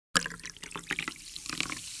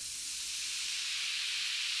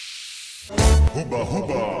Huba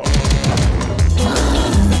huba.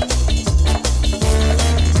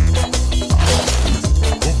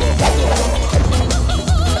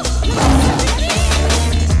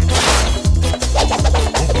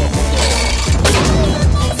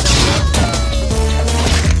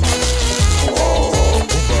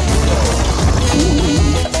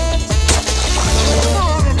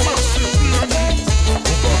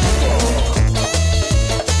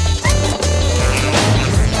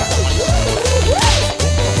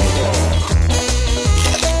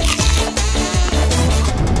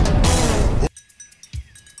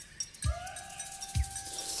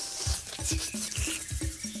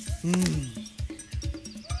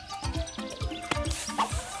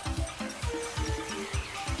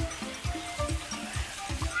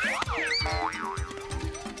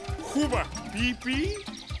 Huba, pipi.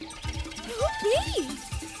 Hubi.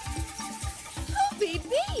 Hubi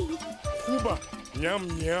bee. Huba, yum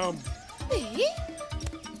yum. Bee.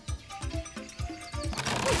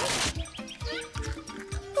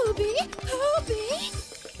 Hubi, Hubi.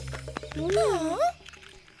 Huh?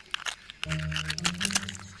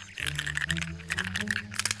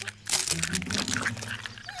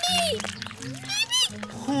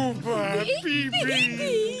 Huba, pipi.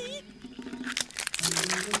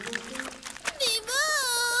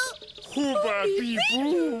 Huba,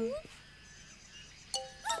 pipu.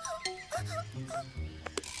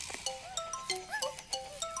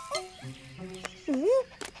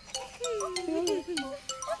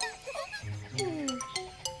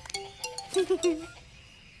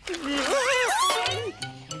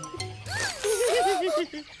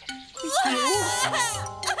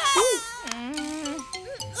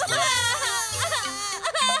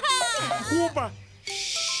 Huba.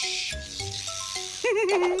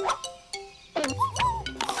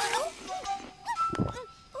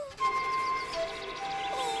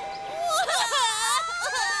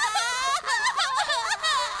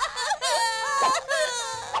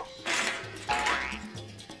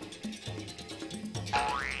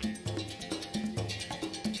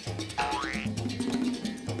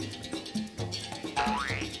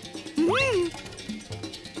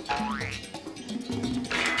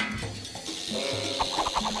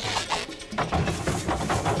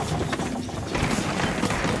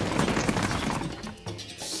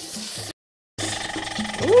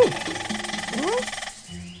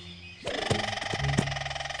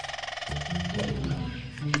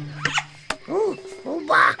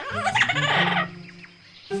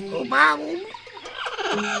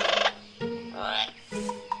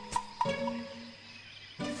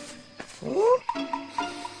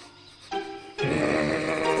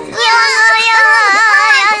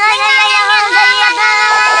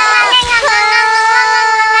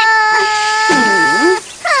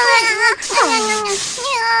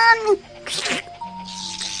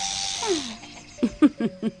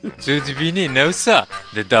 زودبینی نوسا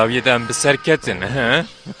لداویدم بسرکتن ها؟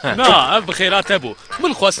 نا اف بخیرات ابو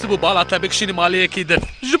من خواست بو بالا تبکشینی مالیه کی در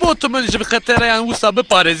جبو تو من جب خطریان وسا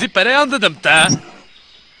بپارزی پریان ددم تا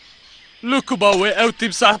لکو باوی او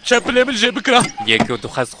تیم صاحب چپلی من جب کرا یکو تو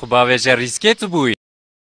خست خوبا ویجا ریسکت بوی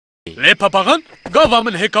لی پاپاغن گاوا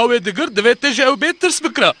من هکاوی دگر دویت تجه او بیت ترس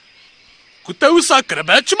بکرا کتا وسا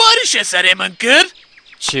کربه چماری شه سری من کر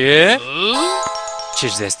چه؟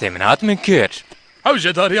 چش دسته من هات من کر او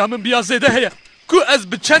جداریا من بیا زیده هیا کو از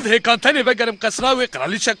بچند هکان تنی وگرم قصراوی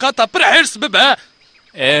قرالیچه کاتا پر حرس ببه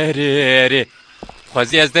اره اره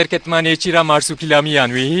خوازی از درکت مانه چی را مارسوپیلامی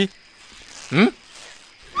یانوی؟ هم؟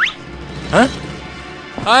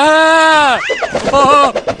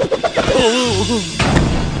 ها؟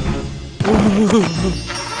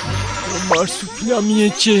 مارسوپیلامی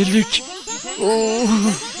چهلک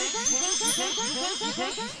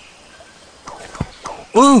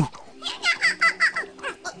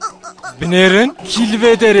بنرن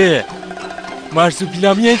kilve dere.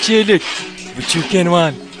 Marsupilamiyen çelik. Bu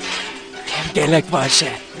çükenvan. Gergelek başa.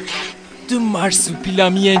 Tüm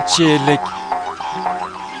marsupilamiyen çelik.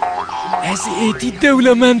 Ez eti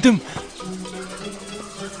devlemendim.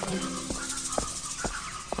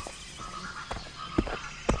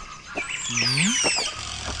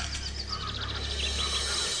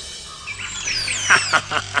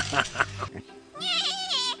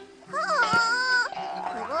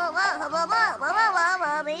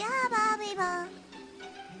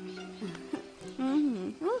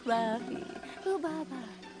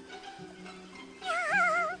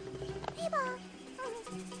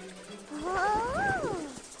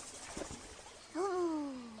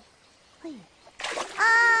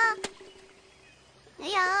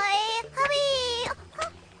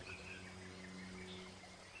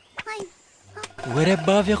 وره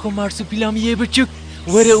باوی خو مارسوپیلامیه بچک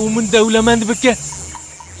وره اومن دولمند بکه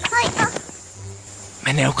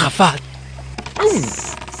من او خفاد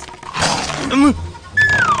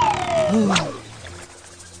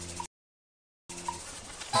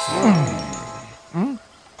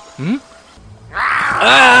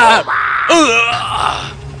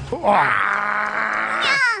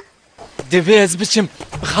دوی از بچم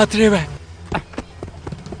بخاطره به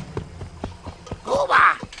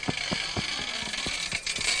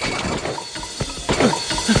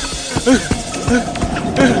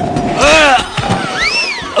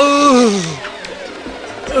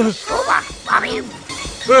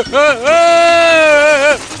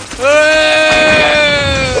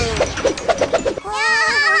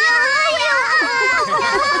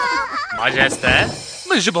ماجسته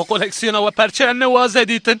من جبو کلکسیونا و پرچه نوازه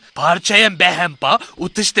دیتن پارچه به هم پا و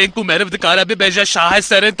تشتین کو مرف دکاره ببیجه شاه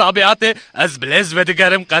سرین طبیعت از بلز و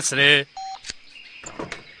دگرم قصره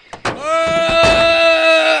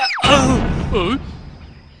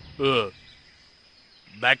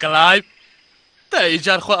بکلای تا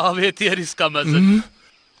ایجار خو آویتی ریسکا مزن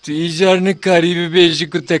تو ایجار نکاری ببیجی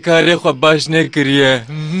که تکاره خو باش نکریه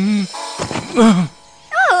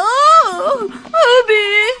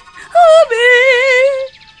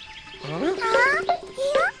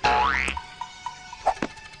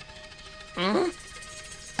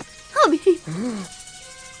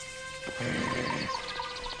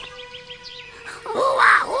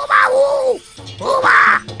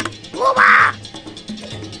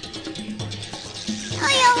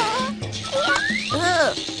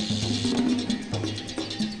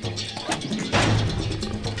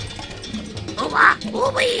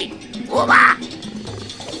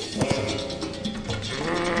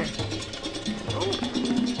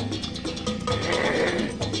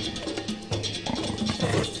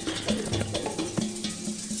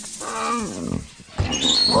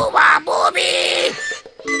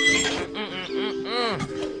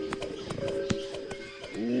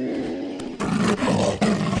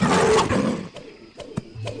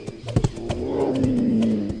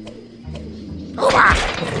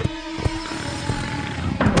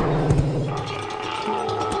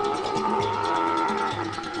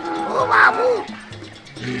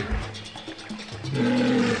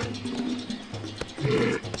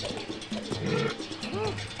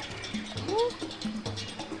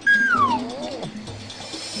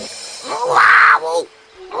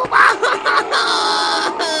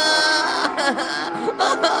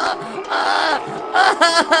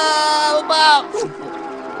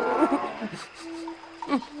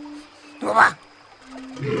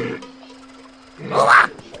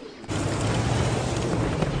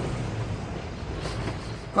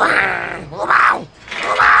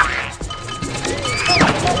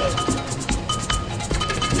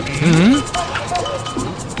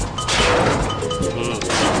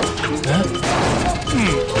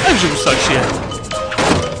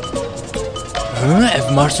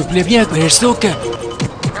اف مارسوپیلامیه که هرسوکه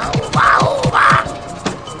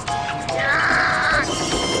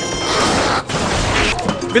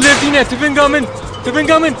بلردینه تبنگامن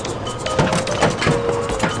تبنگامن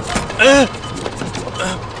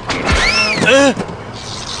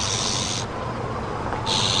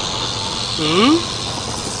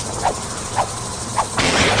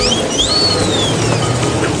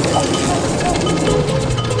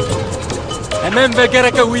همام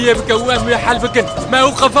بقرك ويا بكوام ويا حال بكن ما هو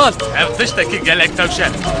قفال افتشتك قالك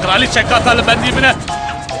توشان قراليتشه كاتا لبني منه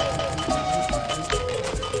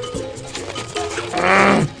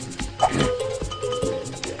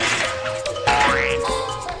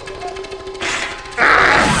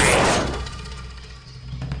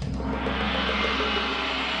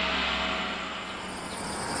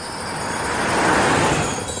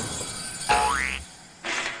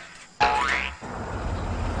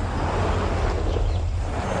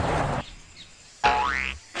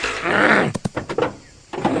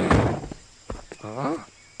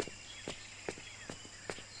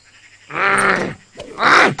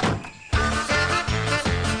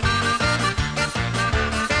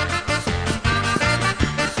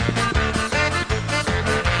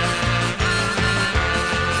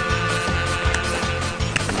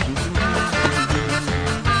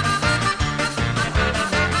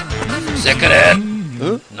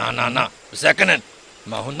سكرن نا سكنن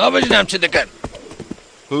ما هو نابج نام شدكن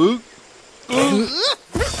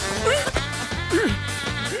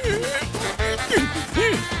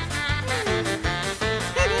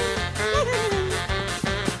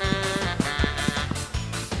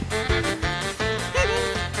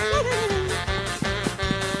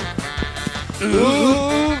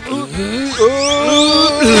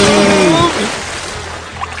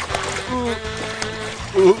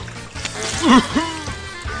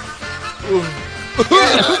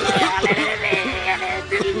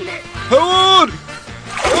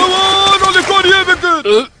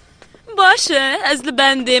بکن باشه از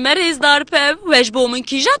لبنده مرز دار پب وش بو من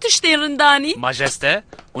کیجا تشتین رندانی ماجسته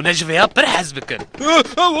اونا جویا پر حز بکن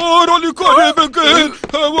هوارانی کاری بکن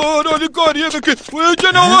هوارانی کاری بکن و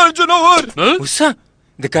جناور وسا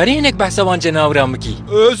دکاری هنک بحثا وان جناوران بکی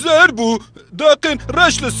زر بو داقن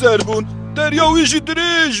رش لسر بون دریاویجی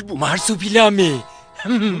دریج بو مارسوپیلامی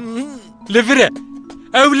لفره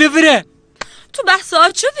او لفره تو بحثار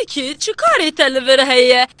چه بکی چه کاری تلور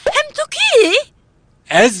هیه هم تو کی؟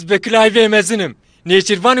 از بکلایوه مزنم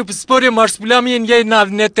نیچروان و پسپور مارسوپیلامین یه ناو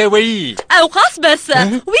نتویی او قاس بسه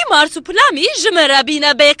وی مارسوپیلامی جمره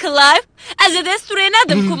بینه بکلایف از دستوره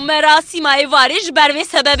ندم کم مراسی مای وارج بروی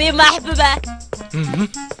سبب محبوبه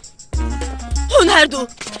هون هر دو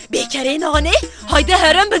بیکره نانه هایده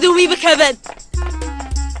هرم بدوی بکبن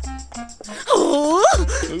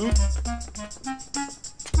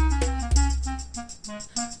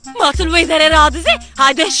ماتل ویدره رادزه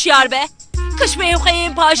هایده هشیار به کشمه او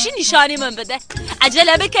خییم پاشی نشانی من بده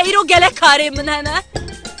عجله بکه ایرو گله کاری من هنه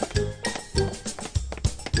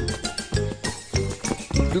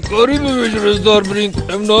دکاری میوش رزدار برین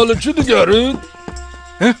ام ناله چی دگرین؟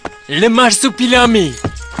 لمارسوپیلامی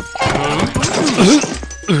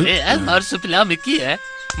مارسوپیلامی کیه؟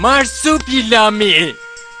 مارسوپیلامی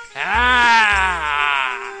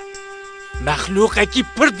مخلوقه کی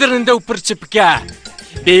پر درنده و پر چپکه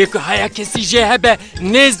بیکو هیا کسی جه هبه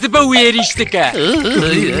نزد با ویریشتکه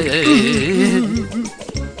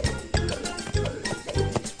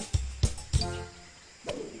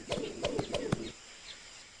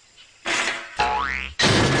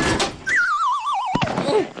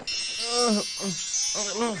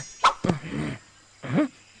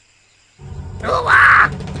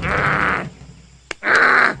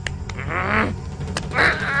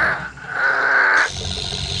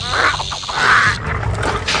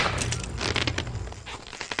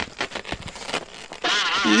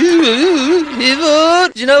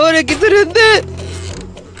Hivor, canavar ki durundu.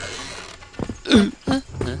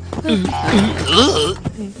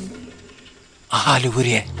 ahali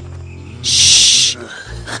buraya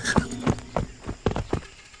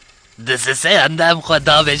دسته اندام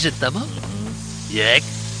خدا بجد تمام یک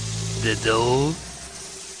دو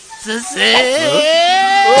سه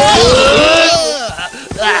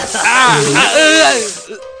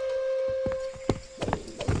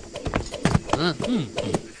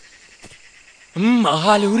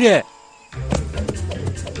ahali buraya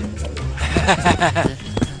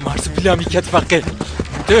مارسوپیلامی کت فقه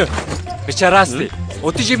تو بچه راستی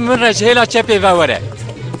او تیجی من رجه هلا چپی و وره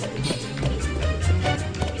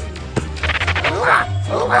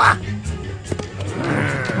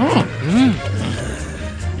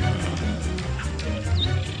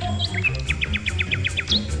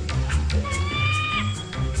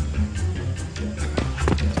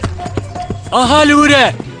ahali buraya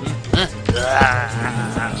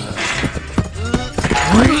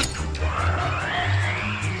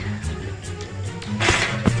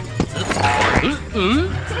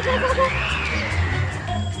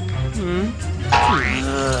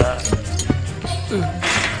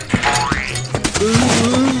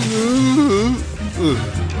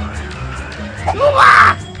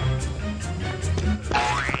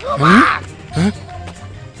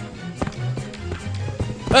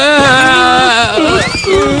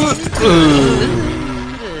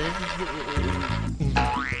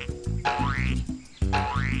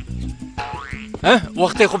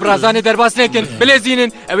وقتی خوب رازانی درباس نکن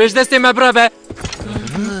بلزینن اوش دسته مبرابه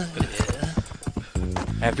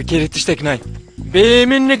بکری تشتک نای به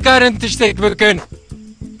من نکارن تشتک بکن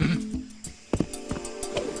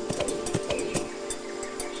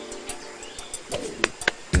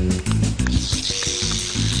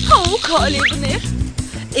او کالی بنر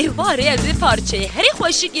ایواری از پارچه هری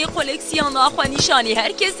خوشگی کلکسیون آخوا نشانی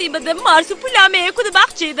هر کسی بده مارسوپیلامی کد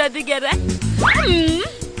بخچه داده گره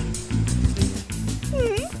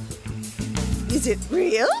Is it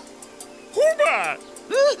real? خوبه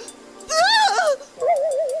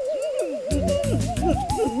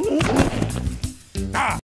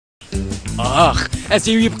آخ از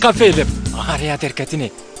ایوی بقا فیلم آریا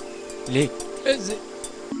درکتنه لی از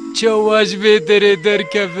چواج بدره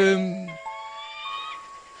درکفم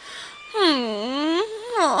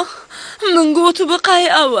من قوتو بقای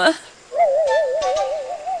اوه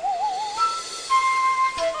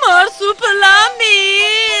مارسوپیلامی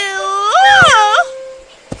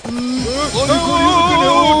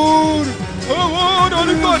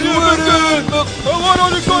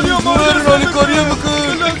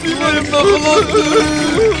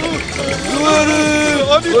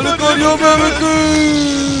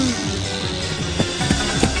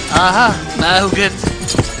آها ما هو قلت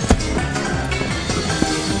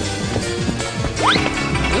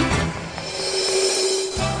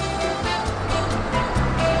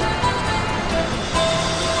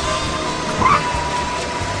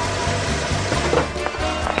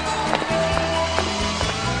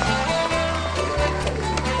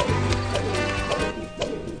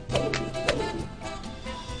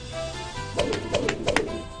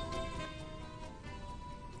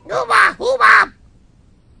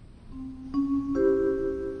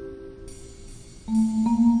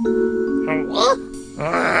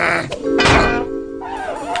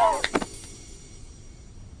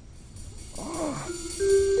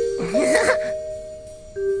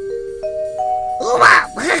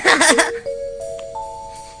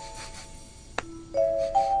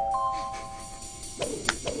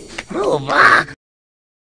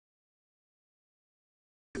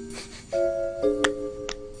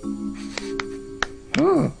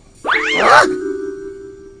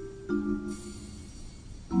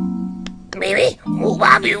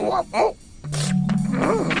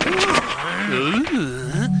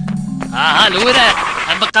الورا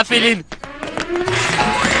هم قافلين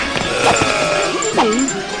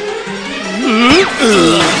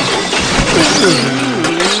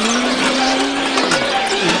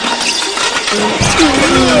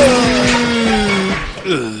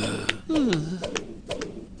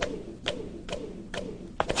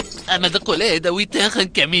أما دقوا إيه دوي تاخن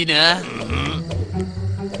كمينة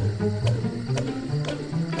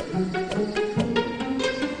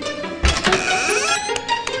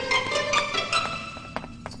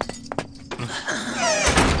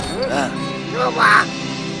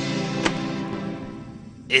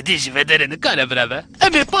إديش بدرن كان برابا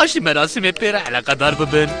أمي باشي مراسم بيرا على قدر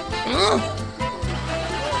ببن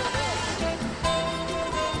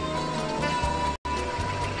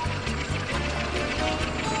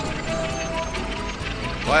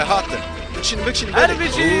وای هاتن بکشین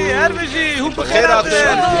هربجي هو بخير عطن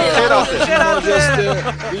بخير عطن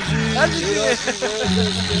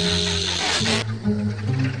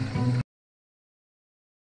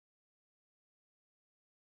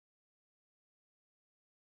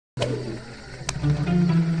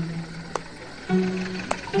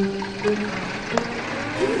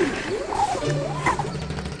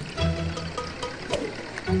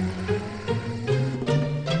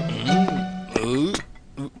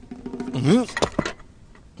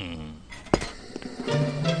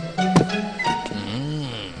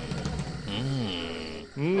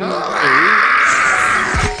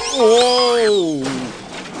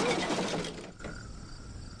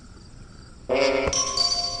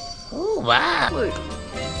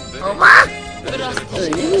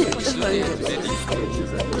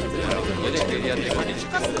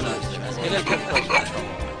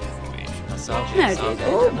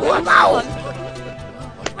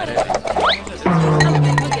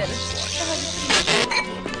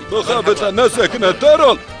بخابت نسكن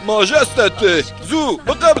ترل ما جستت زو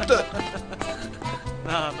بقبت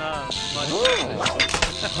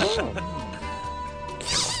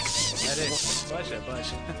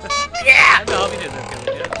باشا انا هابي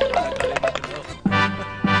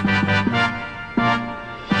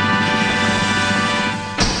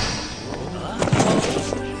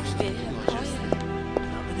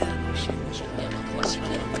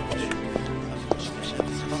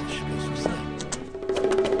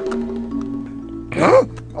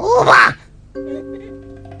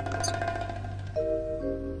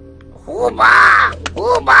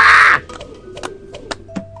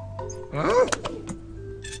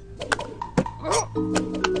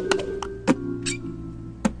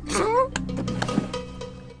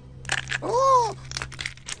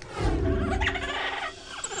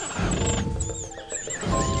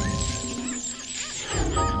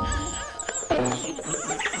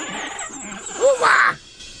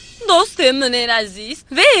من عزیز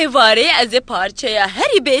و واره از پارچه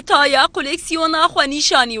هری بیتایا کلکسیونا خو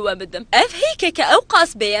نشانی و بدم اف هیک که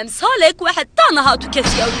اوقاس بیم سالک و حتی نهاتو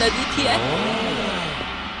کسی او ندیتیه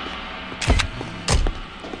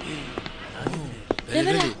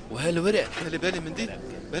بالي وهلا ورق بالي بالي من دي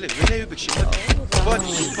بالي وين يبك شي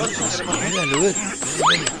بالي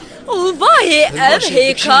وواهي اف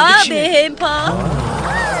هيكا بهم با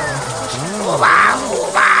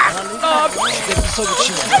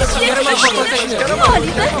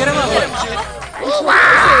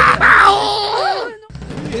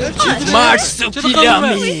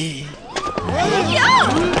Marsupilami.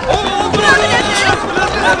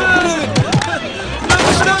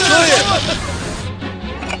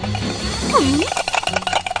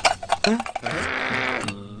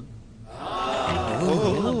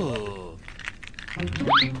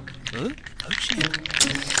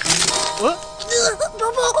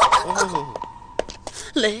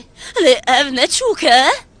 لی evne çuke?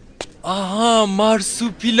 Aha,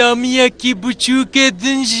 Marsupilamiye ki buçuke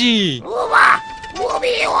dinci.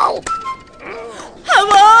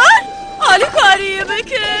 Hemen! Ali kariye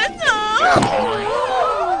bakın.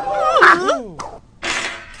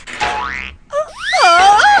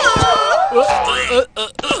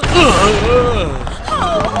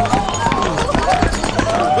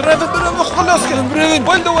 برافو خلاص كده برافو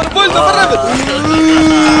بولدو بالرافد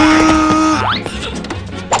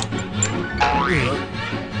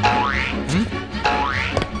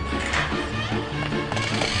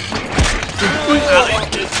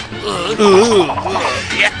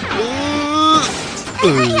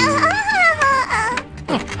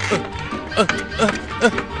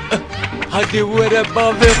هادي ورا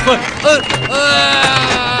بابي